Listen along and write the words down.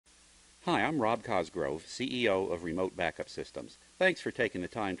Hi, I'm Rob Cosgrove, CEO of Remote Backup Systems. Thanks for taking the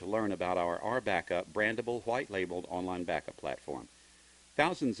time to learn about our RBackup brandable white-labeled online backup platform.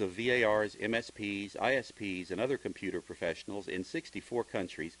 Thousands of VARs, MSPs, ISPs, and other computer professionals in 64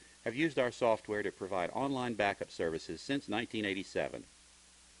 countries have used our software to provide online backup services since 1987.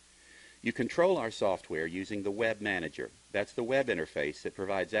 You control our software using the Web Manager. That's the web interface that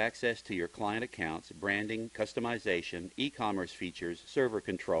provides access to your client accounts, branding, customization, e-commerce features, server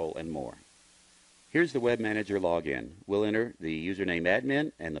control, and more. Here's the Web Manager login. We'll enter the username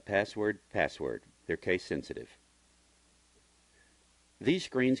admin and the password. They're case sensitive. These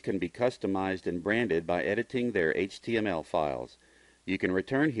screens can be customized and branded by editing their HTML files. You can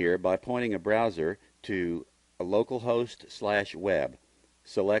return here by pointing a browser to a localhost/web.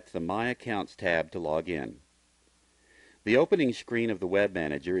 Select the My Accounts tab to log in. The opening screen of the Web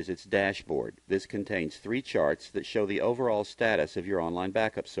Manager is its dashboard. This contains 3 charts that show the overall status of your online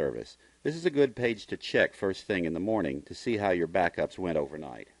backup service. This is a good page to check first thing in the morning to see how your backups went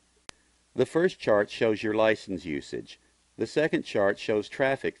overnight. The first chart shows your license usage. The second chart shows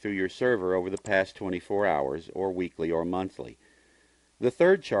traffic through your server over the past 24 hours, or weekly or monthly. The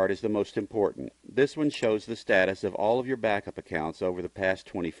third chart is the most important. This one shows the status of all of your backup accounts over the past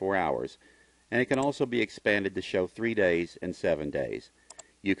 24 hours, and it can also be expanded to show 3 days and 7 days.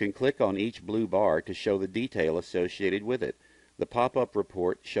 You can click on each blue bar to show the detail associated with it. The pop-up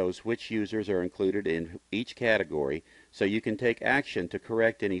report shows which users are included in each category, so you can take action to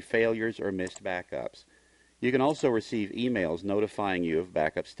correct any failures or missed backups. You can also receive emails notifying you of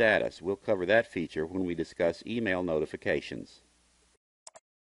backup status. We'll cover that feature when we discuss email notifications.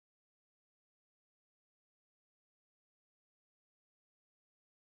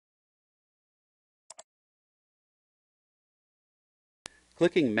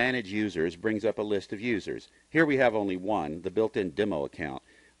 Clicking Manage Users brings up a list of users. Here we have only one, the built-in demo account.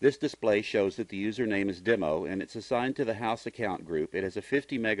 This display shows that the username is demo and it's assigned to the house account group. It has a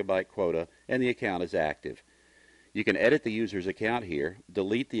 50 megabyte quota and the account is active. You can edit the user's account here,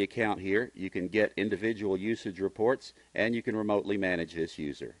 delete the account here, you can get individual usage reports, and you can remotely manage this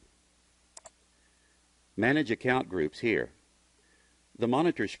user. Manage account groups here. The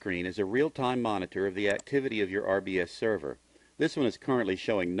monitor screen is a real-time monitor of the activity of your RBS server. This one is currently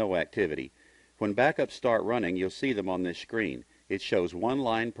showing no activity. When backups start running, you'll see them on this screen. It shows one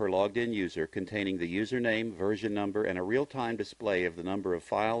line per logged-in user containing the username, version number, and a real-time display of the number of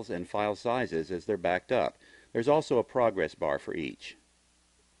files and file sizes as they're backed up. There's also a progress bar for each.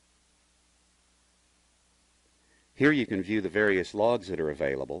 Here you can view the various logs that are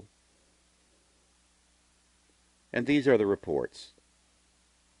available. And these are the reports.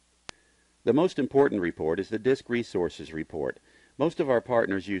 The most important report is the Disk Resources Report. Most of our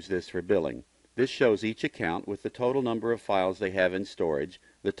partners use this for billing. This shows each account with the total number of files they have in storage,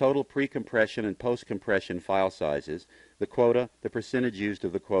 the total pre-compression and post-compression file sizes, the quota, the percentage used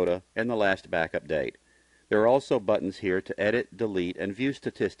of the quota, and the last backup date. There are also buttons here to edit, delete, and view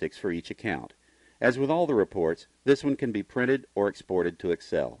statistics for each account. As with all the reports, this one can be printed or exported to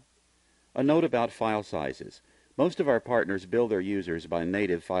Excel. A note about file sizes. Most of our partners bill their users by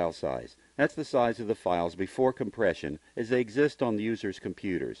native file size. That's the size of the files before compression as they exist on the user's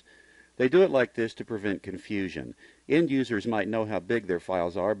computers. They do it like this to prevent confusion. End users might know how big their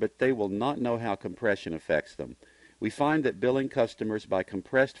files are, but they will not know how compression affects them. We find that billing customers by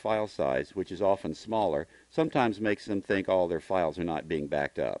compressed file size, which is often smaller, sometimes makes them think all their files are not being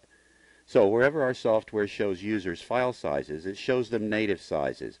backed up. So wherever our software shows users' file sizes, it shows them native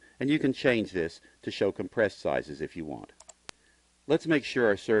sizes, and you can change this to show compressed sizes if you want. Let's make sure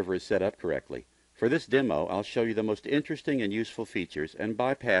our server is set up correctly. For this demo, I'll show you the most interesting and useful features and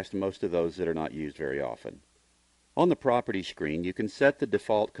bypass most of those that are not used very often. On the property screen, you can set the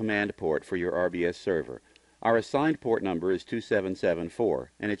default command port for your RBS server. Our assigned port number is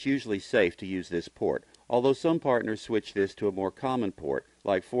 2774, and it's usually safe to use this port, although some partners switch this to a more common port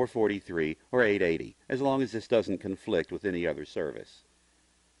like 443 or 880, as long as this doesn't conflict with any other service.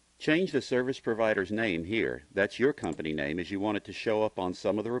 Change the service provider's name here. That's your company name as you want it to show up on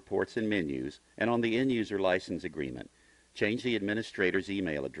some of the reports and menus and on the end-user license agreement. Change the administrator's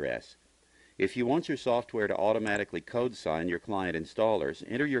email address. If you want your software to automatically code sign your client installers,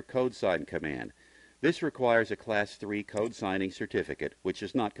 enter your code sign command. This requires a Class 3 code signing certificate, which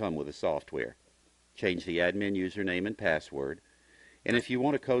does not come with the software. Change the admin username and password. And if you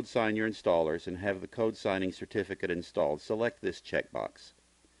want to code sign your installers and have the code signing certificate installed, select this checkbox.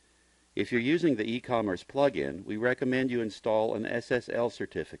 If you're using the e-commerce plugin, we recommend you install an SSL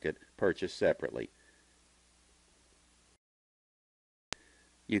certificate purchased separately.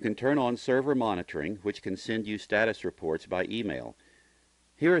 You can turn on server monitoring, which can send you status reports by email.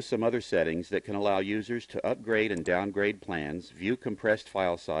 Here are some other settings that can allow users to upgrade and downgrade plans, view compressed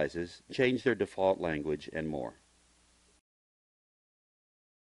file sizes, change their default language, and more.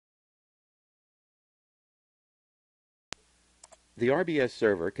 The RBS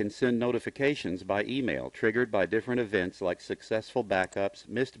server can send notifications by email triggered by different events like successful backups,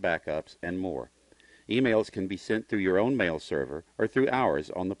 missed backups, and more. Emails can be sent through your own mail server or through ours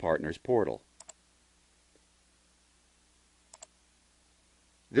on the partners portal.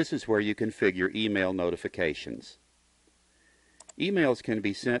 This is where you configure email notifications. Emails can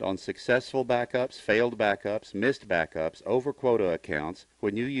be sent on successful backups, failed backups, missed backups, over quota accounts,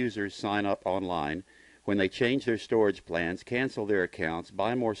 when new users sign up online, when they change their storage plans, cancel their accounts,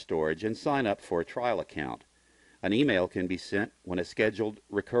 buy more storage, and sign up for a trial account. An email can be sent when a scheduled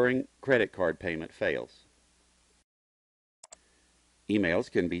recurring credit card payment fails.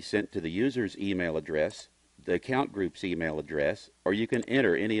 Emails can be sent to the user's email address, the account group's email address, or you can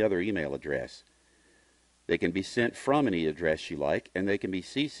enter any other email address. They can be sent from any address you like, and they can be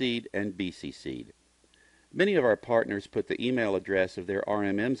CC'd and BCC'd. Many of our partners put the email address of their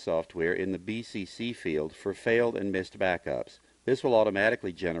RMM software in the BCC field for failed and missed backups. This will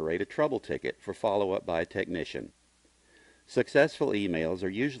automatically generate a trouble ticket for follow-up by a technician. Successful emails are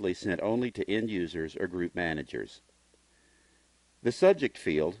usually sent only to end users or group managers. The subject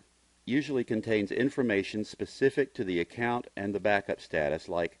field usually contains information specific to the account and the backup status,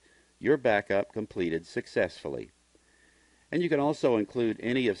 like "Your backup completed successfully." And you can also include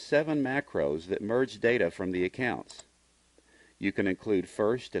any of 7 macros that merge data from the accounts. You can include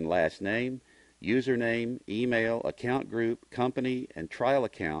first and last name, username, email, account group, company, and trial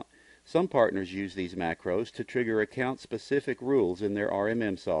account. Some partners use these macros to trigger account-specific rules in their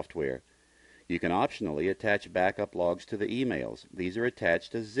RMM software. You can optionally attach backup logs to the emails. These are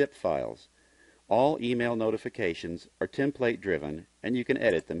attached as zip files. All email notifications are template-driven, and you can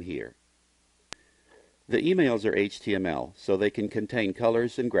edit them here. The emails are HTML, so they can contain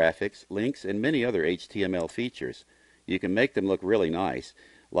colors and graphics, links, and many other HTML features. You can make them look really nice.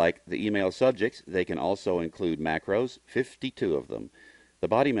 Like the email subjects, they can also include macros, 52 of them. The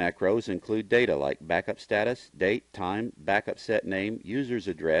body macros include data like backup status, date, time, backup set name, user's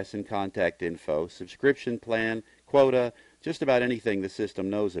address and contact info, subscription plan, quota, just about anything the system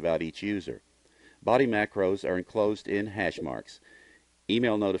knows about each user. Body macros are enclosed in hash marks.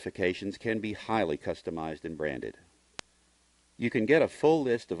 Email notifications can be highly customized and branded. You can get a full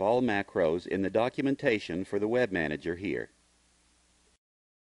list of all macros in the documentation for the Web Manager here.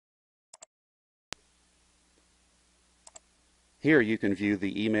 Here you can view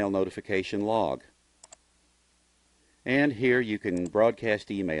the email notification log. And here you can broadcast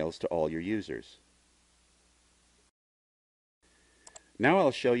emails to all your users. Now I'll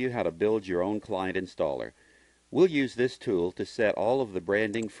show you how to build your own client installer. We'll use this tool to set all of the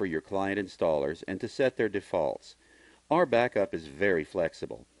branding for your client installers and to set their defaults. RBackup is very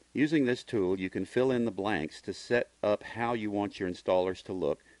flexible. Using this tool, you can fill in the blanks to set up how you want your installers to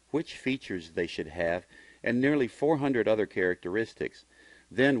look, which features they should have, and nearly 400 other characteristics.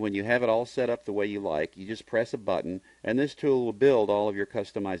 Then, when you have it all set up the way you like, you just press a button, and this tool will build all of your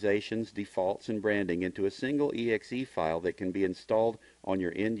customizations, defaults, and branding into a single exe file that can be installed on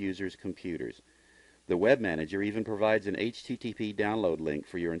your end users' computers. The Web Manager even provides an HTTP download link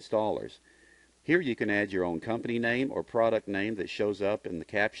for your installers. Here you can add your own company name or product name that shows up in the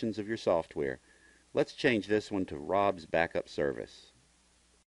captions of your software. Let's change this one to Rob's Backup Service.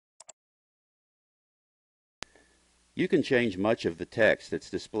 You can change much of the text that's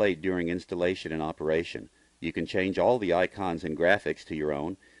displayed during installation and operation. You can change all the icons and graphics to your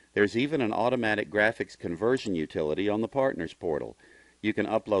own. There's even an automatic graphics conversion utility on the Partners portal. You can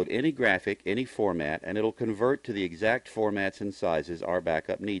upload any graphic, any format, and it'll convert to the exact formats and sizes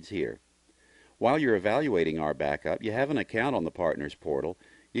RBackup needs here. While you're evaluating RBackup, you have an account on the Partners portal.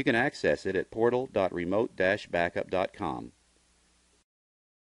 You can access it at portal.remote-backup.com.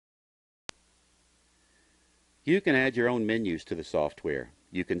 You can add your own menus to the software.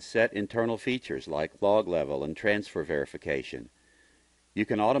 You can set internal features like log level and transfer verification. You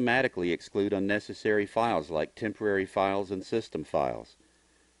can automatically exclude unnecessary files like temporary files and system files.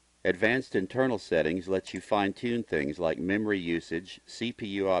 Advanced internal settings lets you fine-tune things like memory usage,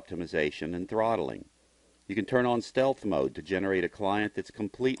 CPU optimization, and throttling. You can turn on stealth mode to generate a client that's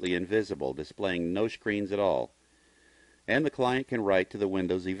completely invisible, displaying no screens at all. And the client can write to the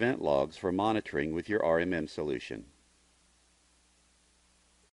Windows event logs for monitoring with your RMM solution.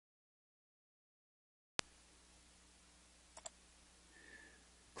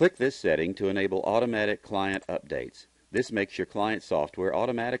 Click this setting to enable automatic client updates. This makes your client software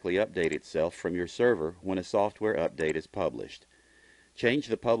automatically update itself from your server when a software update is published. Change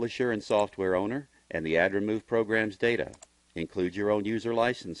the publisher and software owner and the add remove program's data. Include your own user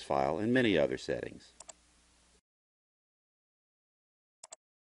license file and many other settings.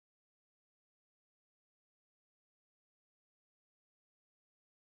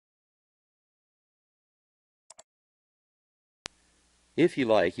 If you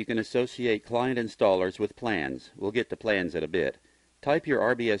like, you can associate client installers with plans. We'll get to plans in a bit. Type your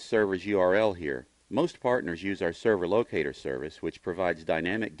RBS server's URL here. Most partners use our server locator service, which provides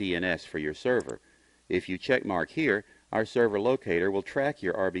dynamic DNS for your server. If you checkmark here, our server locator will track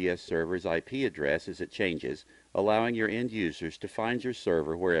your RBS server's IP address as it changes, allowing your end users to find your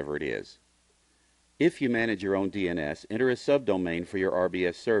server wherever it is. If you manage your own DNS, enter a subdomain for your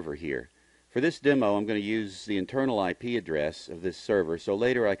RBS server here. For this demo, I'm going to use the internal IP address of this server, so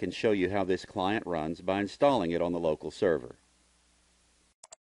later I can show you how this client runs by installing it on the local server.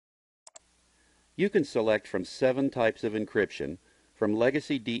 You can select from 7 types of encryption, from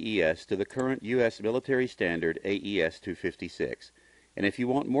legacy DES to the current U.S. military standard AES 256. And if you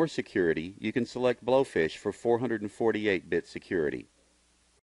want more security, you can select Blowfish for 448-bit security.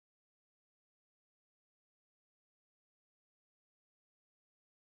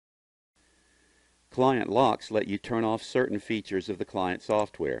 Client locks let you turn off certain features of the client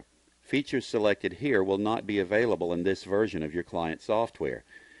software. Features selected here will not be available in this version of your client software.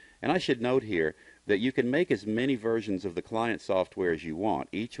 And I should note here that you can make as many versions of the client software as you want,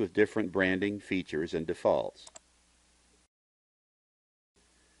 each with different branding, features, and defaults.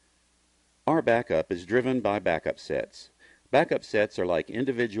 RBackup is driven by backup sets. Backup sets are like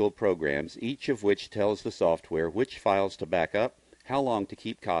individual programs, each of which tells the software which files to back up, how long to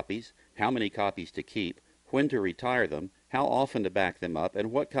keep copies, how many copies to keep, when to retire them, how often to back them up,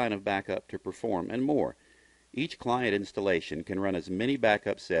 and what kind of backup to perform, and more. Each client installation can run as many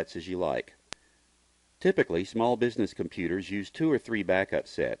backup sets as you like. Typically, small business computers use 2 or 3 backup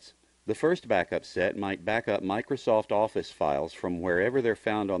sets. The first backup set might back up Microsoft Office files from wherever they're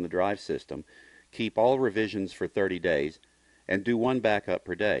found on the drive system, keep all revisions for 30 days, and do 1 backup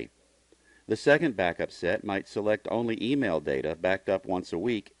per day. The second backup set might select only email data backed up once a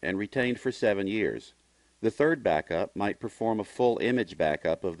week and retained for 7 years. The third backup might perform a full image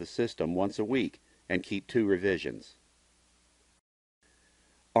backup of the system once a week and keep 2 revisions.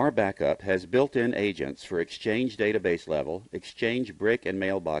 RBackup has built-in agents for Exchange database level, Exchange brick and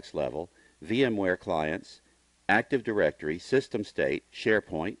mailbox level, VMware clients, Active Directory, System State,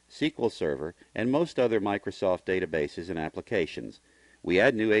 SharePoint, SQL Server, and most other Microsoft databases and applications. We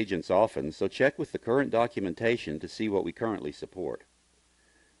add new agents often, so check with the current documentation to see what we currently support.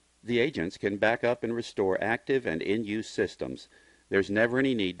 The agents can back up and restore active and in-use systems. There's never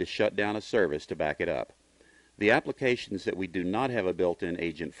any need to shut down a service to back it up. The applications that we do not have a built-in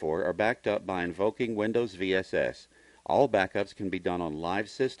agent for are backed up by invoking Windows VSS. All backups can be done on live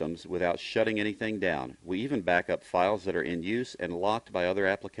systems without shutting anything down. We even back up files that are in use and locked by other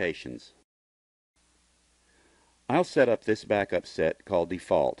applications. I'll set up this backup set called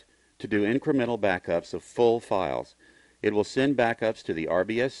Default to do incremental backups of full files. It will send backups to the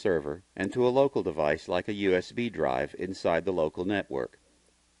RBS server and to a local device like a USB drive inside the local network.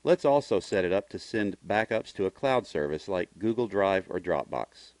 Let's also set it up to send backups to a cloud service like Google Drive or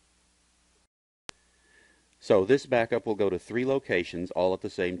Dropbox. So this backup will go to 3 locations all at the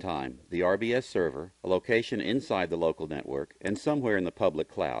same time: the RBS server, a location inside the local network, and somewhere in the public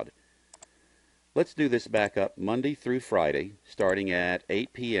cloud. Let's do this backup Monday through Friday, starting at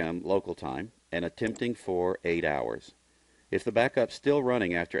 8 p.m. local time and attempting for 8 hours. If the backup's still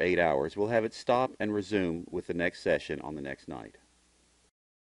running after 8 hours, we'll have it stop and resume with the next session on the next night.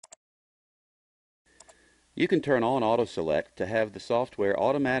 You can turn on auto-select to have the software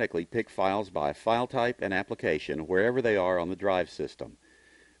automatically pick files by file type and application wherever they are on the drive system.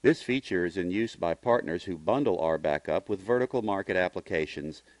 This feature is in use by partners who bundle RBackup with vertical market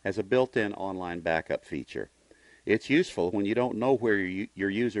applications as a built-in online backup feature. It's useful when you don't know where your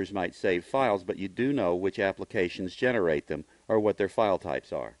users might save files, but you do know which applications generate them or what their file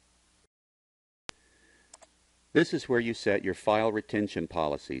types are. This is where you set your file retention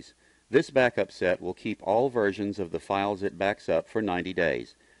policies. This backup set will keep all versions of the files it backs up for 90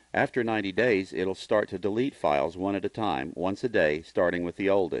 days. After 90 days, it'll start to delete files one at a time, once a day, starting with the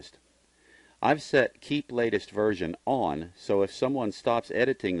oldest. I've set Keep Latest Version on, so if someone stops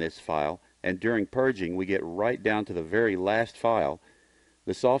editing this file and during purging we get right down to the very last file,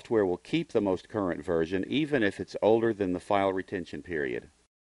 the software will keep the most current version even if it's older than the file retention period.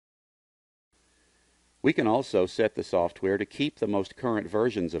 We can also set the software to keep the most current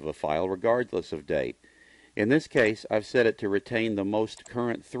versions of a file regardless of date. In this case, I've set it to retain the most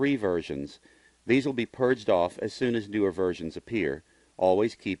current 3 versions. These will be purged off as soon as newer versions appear.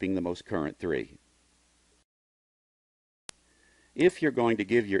 always keeping the most current 3. If you're going to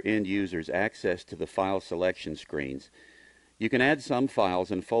give your end users access to the file selection screens, you can add some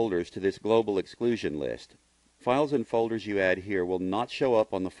files and folders to this global exclusion list. Files and folders you add here will not show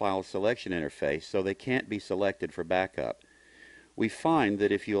up on the file selection interface, so they can't be selected for backup. We find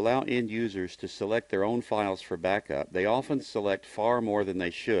that if you allow end users to select their own files for backup, they often select far more than they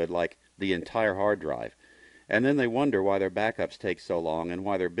should, like the entire hard drive, and then they wonder why their backups take so long and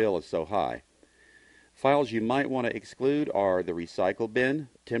why their bill is so high. Files you might want to exclude are the recycle bin,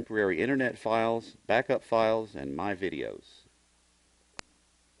 temporary internet files, backup files, and my videos.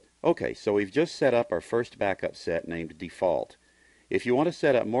 Okay, so we've just set up our first backup set named Default. If you want to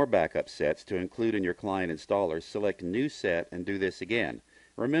set up more backup sets to include in your client installers, select New Set and do this again.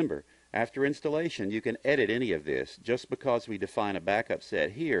 Remember, after installation you can edit any of this. Just because we define a backup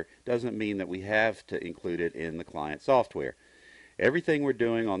set here doesn't mean that we have to include it in the client software. Everything we're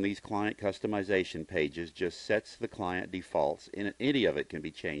doing on these client customization pages just sets the client defaults, and any of it can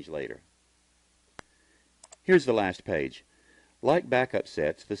be changed later. Here's the last page. Like backup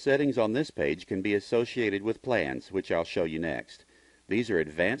sets, the settings on this page can be associated with plans, which I'll show you next. These are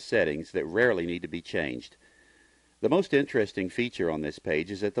advanced settings that rarely need to be changed. The most interesting feature on this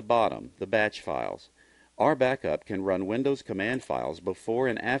page is at the bottom, the batch files. RBackup can run Windows command files before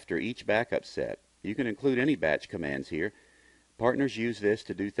and after each backup set. You can include any batch commands here. Partners use this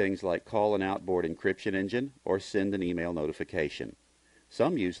to do things like call an outboard encryption engine or send an email notification.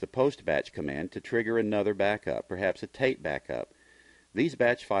 Some use the post batch command to trigger another backup, perhaps a tape backup. These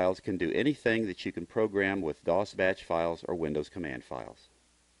batch files can do anything that you can program with DOS batch files or Windows command files.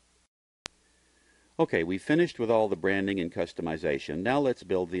 Okay, we've finished with all the branding and customization. Now let's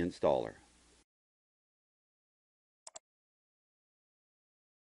build the installer.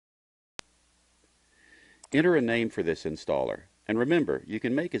 Enter a name for this installer. And remember, you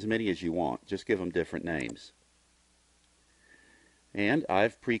can make as many as you want, just give them different names. And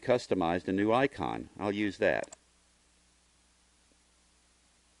I've pre-customized a new icon. I'll use that.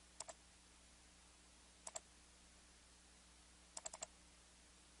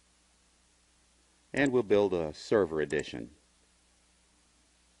 And we'll build a server edition.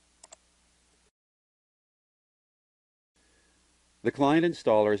 The client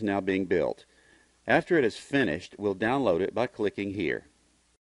installer is now being built. After it is finished, we'll download it by clicking here.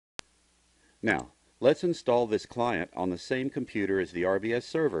 Now, let's install this client on the same computer as the RBS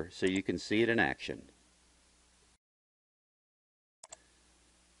server so you can see it in action.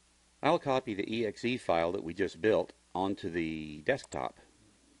 I'll copy the exe file that we just built onto the desktop.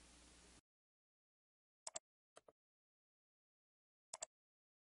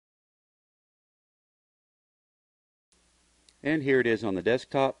 And here it is on the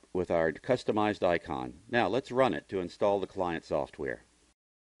desktop with our customized icon. Now let's run it to install the client software.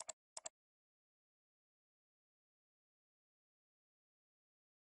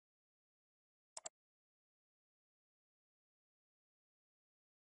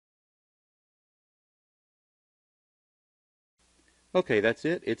 Okay, that's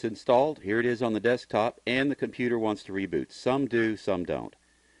it. It's installed. Here it is on the desktop, and the computer wants to reboot. Some do, some don't.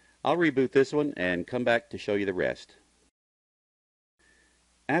 I'll reboot this one and come back to show you the rest.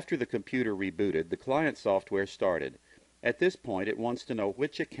 After the computer rebooted, the client software started. At this point, it wants to know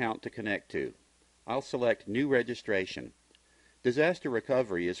which account to connect to. I'll select New Registration. Disaster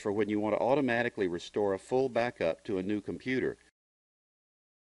recovery is for when you want to automatically restore a full backup to a new computer.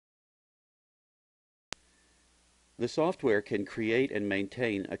 The software can create and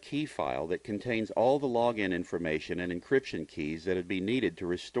maintain a key file that contains all the login information and encryption keys that would be needed to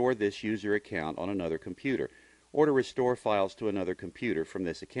restore this user account on another computer, or to restore files to another computer from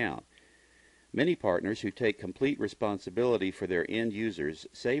this account. Many partners who take complete responsibility for their end users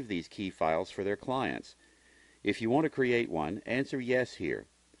save these key files for their clients. If you want to create one, answer yes here.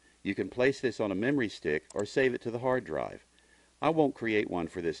 You can place this on a memory stick or save it to the hard drive. I won't create one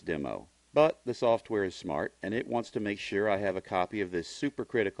for this demo, but the software is smart and it wants to make sure I have a copy of this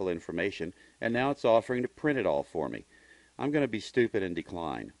supercritical information, and now it's offering to print it all for me. I'm going to be stupid and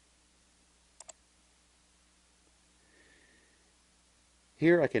decline.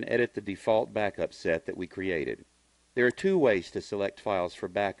 Here I can edit the default backup set that we created. There are two ways to select files for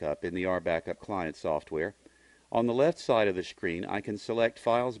backup in the RBackup client software. On the left side of the screen, I can select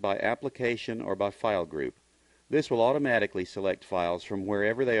files by application or by file group. This will automatically select files from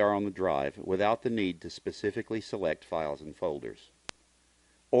wherever they are on the drive without the need to specifically select files and folders.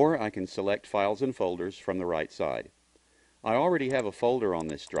 Or I can select files and folders from the right side. I already have a folder on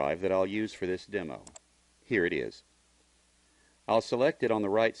this drive that I'll use for this demo. Here it is. I'll select it on the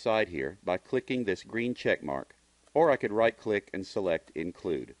right side here by clicking this green check mark. or I could right-click and select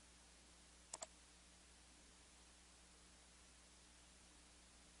Include.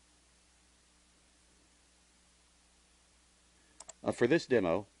 For this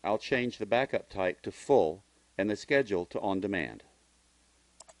demo, I'll change the backup type to Full and the schedule to On Demand.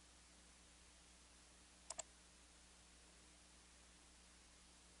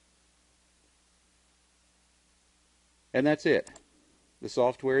 And that's it. The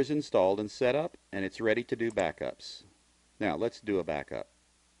software is installed and set up, and it's ready to do backups. Now let's do a backup.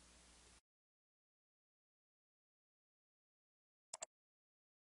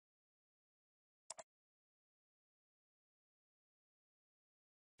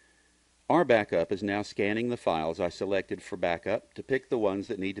 RBackup is now scanning the files I selected for backup to pick the ones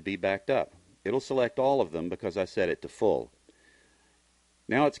that need to be backed up. It'll select all of them because I set it to full.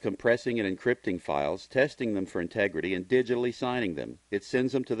 Now it's compressing and encrypting files, testing them for integrity, and digitally signing them. It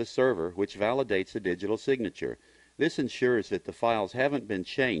sends them to the server, which validates a digital signature. This ensures that the files haven't been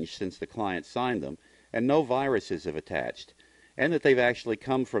changed since the client signed them, and no viruses have attached, and that they've actually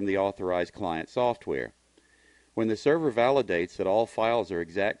come from the authorized client software. When the server validates that all files are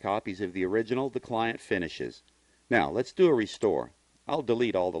exact copies of the original, the client finishes. Now, let's do a restore. I'll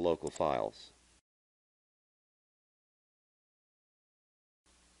delete all the local files.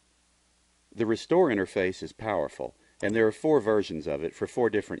 The restore interface is powerful, and there are 4 versions of it for 4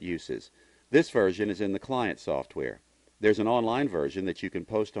 different uses. This version is in the client software. There's an online version that you can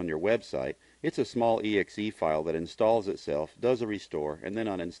post on your website. It's a small exe file that installs itself, does a restore, and then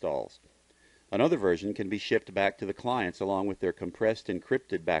uninstalls. Another version can be shipped back to the clients along with their compressed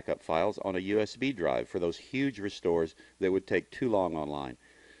encrypted backup files on a USB drive for those huge restores that would take too long online.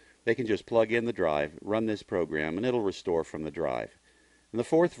 They can just plug in the drive, run this program, and it'll restore from the drive. And the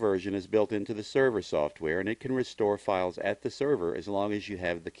 4th version is built into the server software, and it can restore files at the server as long as you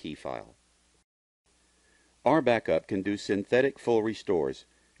have the key file. RBackup can do synthetic full restores.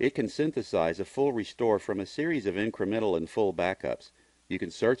 It can synthesize a full restore from a series of incremental and full backups. You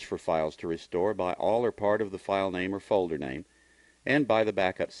can search for files to restore by all or part of the file name or folder name, and by the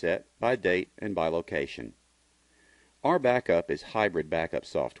backup set, by date, and by location. RBackup is hybrid backup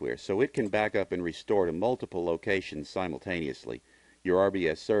software, so it can backup and restore to multiple locations simultaneously: your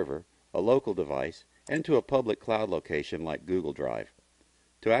RBS server, a local device, and to a public cloud location like Google Drive.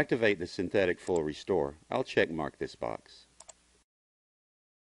 To activate the synthetic full restore, I'll check mark this box.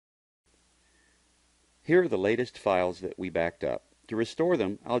 Here are the latest files that we backed up. To restore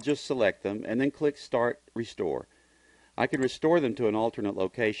them, I'll just select them and then click Start Restore. I can restore them to an alternate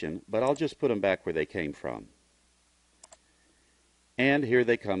location, but I'll just put them back where they came from. And here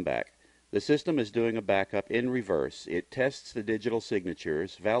they come back. The system is doing a backup in reverse. It tests the digital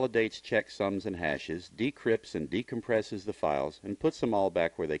signatures, validates checksums and hashes, decrypts and decompresses the files, and puts them all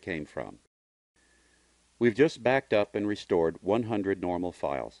back where they came from. We've just backed up and restored 100 normal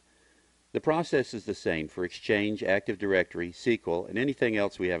files. The process is the same for Exchange, Active Directory, SQL, and anything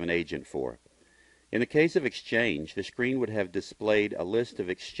else we have an agent for. In the case of Exchange, the screen would have displayed a list of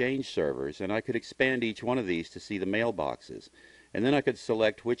Exchange servers, and I could expand each one of these to see the mailboxes, and then I could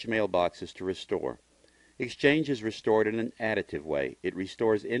select which mailboxes to restore. Exchange is restored in an additive way. It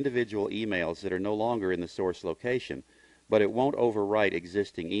restores individual emails that are no longer in the source location, but it won't overwrite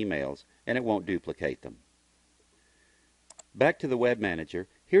existing emails, and it won't duplicate them. Back to the Web Manager.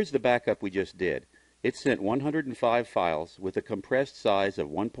 Here's the backup we just did. It sent 105 files with a compressed size of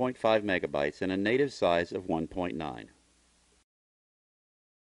 1.5 megabytes and a native size of 1.9.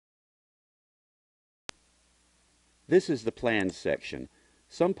 This is the Plans section.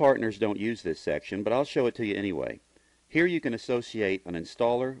 Some partners don't use this section, but I'll show it to you anyway. Here you can associate an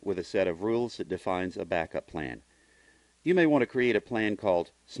installer with a set of rules that defines a backup plan. You may want to create a plan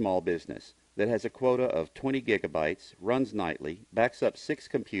called Small Business that has a quota of 20 gigabytes, runs nightly, backs up 6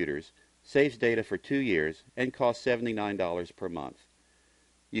 computers, saves data for 2 years, and costs $79 per month.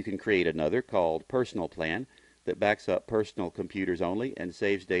 You can create another called Personal Plan that backs up personal computers only and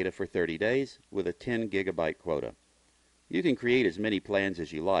saves data for 30 days with a 10 gigabyte quota. You can create as many plans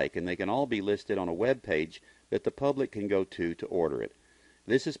as you like, and they can all be listed on a web page that the public can go to order it.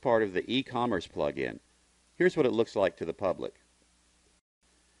 This is part of the e-commerce plugin. Here's what it looks like to the public.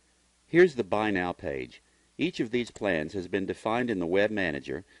 Here's the Buy Now page. Each of these plans has been defined in the Web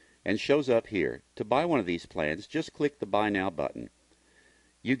Manager and shows up here. To buy one of these plans, just click the Buy Now button.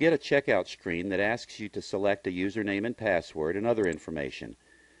 You get a checkout screen that asks you to select a username and password and other information.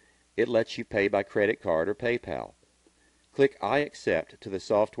 It lets you pay by credit card or PayPal. Click I accept to the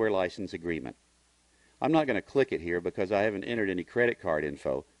software license agreement. I'm not going to click it here because I haven't entered any credit card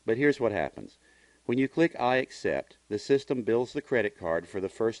info, but here's what happens. When you click I accept, the system bills the credit card for the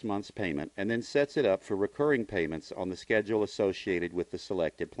first month's payment and then sets it up for recurring payments on the schedule associated with the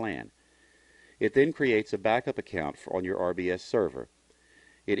selected plan. It then creates a backup account on your RBS server.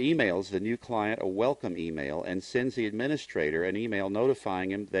 It emails the new client a welcome email and sends the administrator an email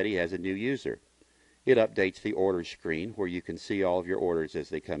notifying him that he has a new user. It updates the orders screen where you can see all of your orders as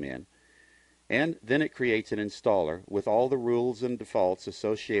they come in. And then it creates an installer with all the rules and defaults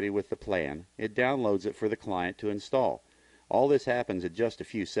associated with the plan. It downloads it for the client to install. All this happens in just a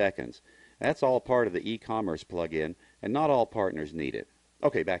few seconds. That's all part of the e-commerce plugin, and not all partners need it.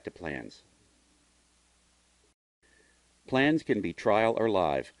 Okay, back to plans. Plans can be trial or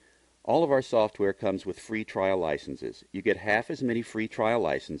live. All of our software comes with free trial licenses. You get half as many free trial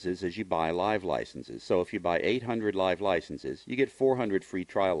licenses as you buy live licenses. So if you buy 800 live licenses, you get 400 free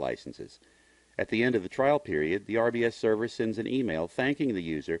trial licenses. At the end of the trial period, the RBS server sends an email thanking the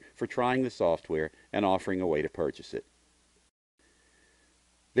user for trying the software and offering a way to purchase it.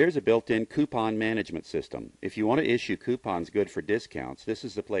 There's a built-in coupon management system. If you want to issue coupons good for discounts, this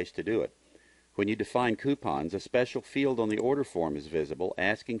is the place to do it. When you define coupons, a special field on the order form is visible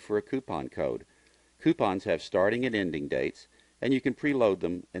asking for a coupon code. Coupons have starting and ending dates, and you can preload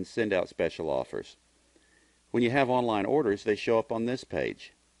them and send out special offers. When you have online orders, they show up on this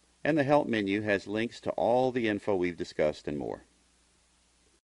page. And the help menu has links to all the info we've discussed and more.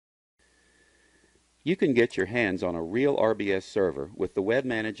 You can get your hands on a real RBS server with the web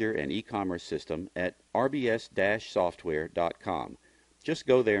manager and e-commerce system at rbs-software.com. Just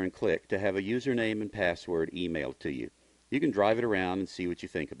go there and click to have a username and password emailed to you. You can drive it around and see what you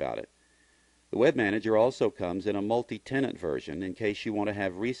think about it. The web manager also comes in a multi-tenant version in case you want to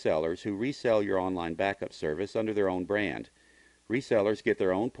have resellers who resell your online backup service under their own brand. Resellers get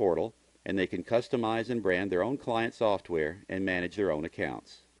their own portal, and they can customize and brand their own client software and manage their own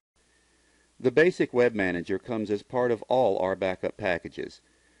accounts. The basic web manager comes as part of all RBackup packages.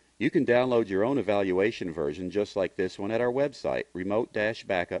 You can download your own evaluation version just like this one at our website,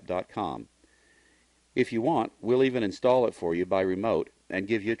 remote-backup.com. If you want, we'll even install it for you by remote and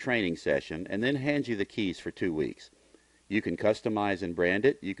give you a training session and then hand you the keys for 2 weeks. You can customize and brand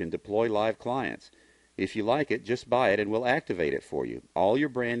it. You can deploy live clients. If you like it, just buy it and we'll activate it for you. All your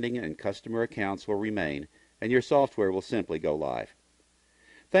branding and customer accounts will remain, and your software will simply go live.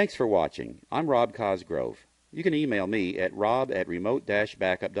 Thanks for watching. I'm Rob Cosgrove. You can email me at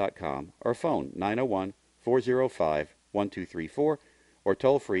rob@remote-backup.com or phone 901-405-1234 or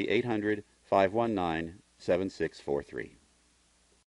toll free 800-519-7643.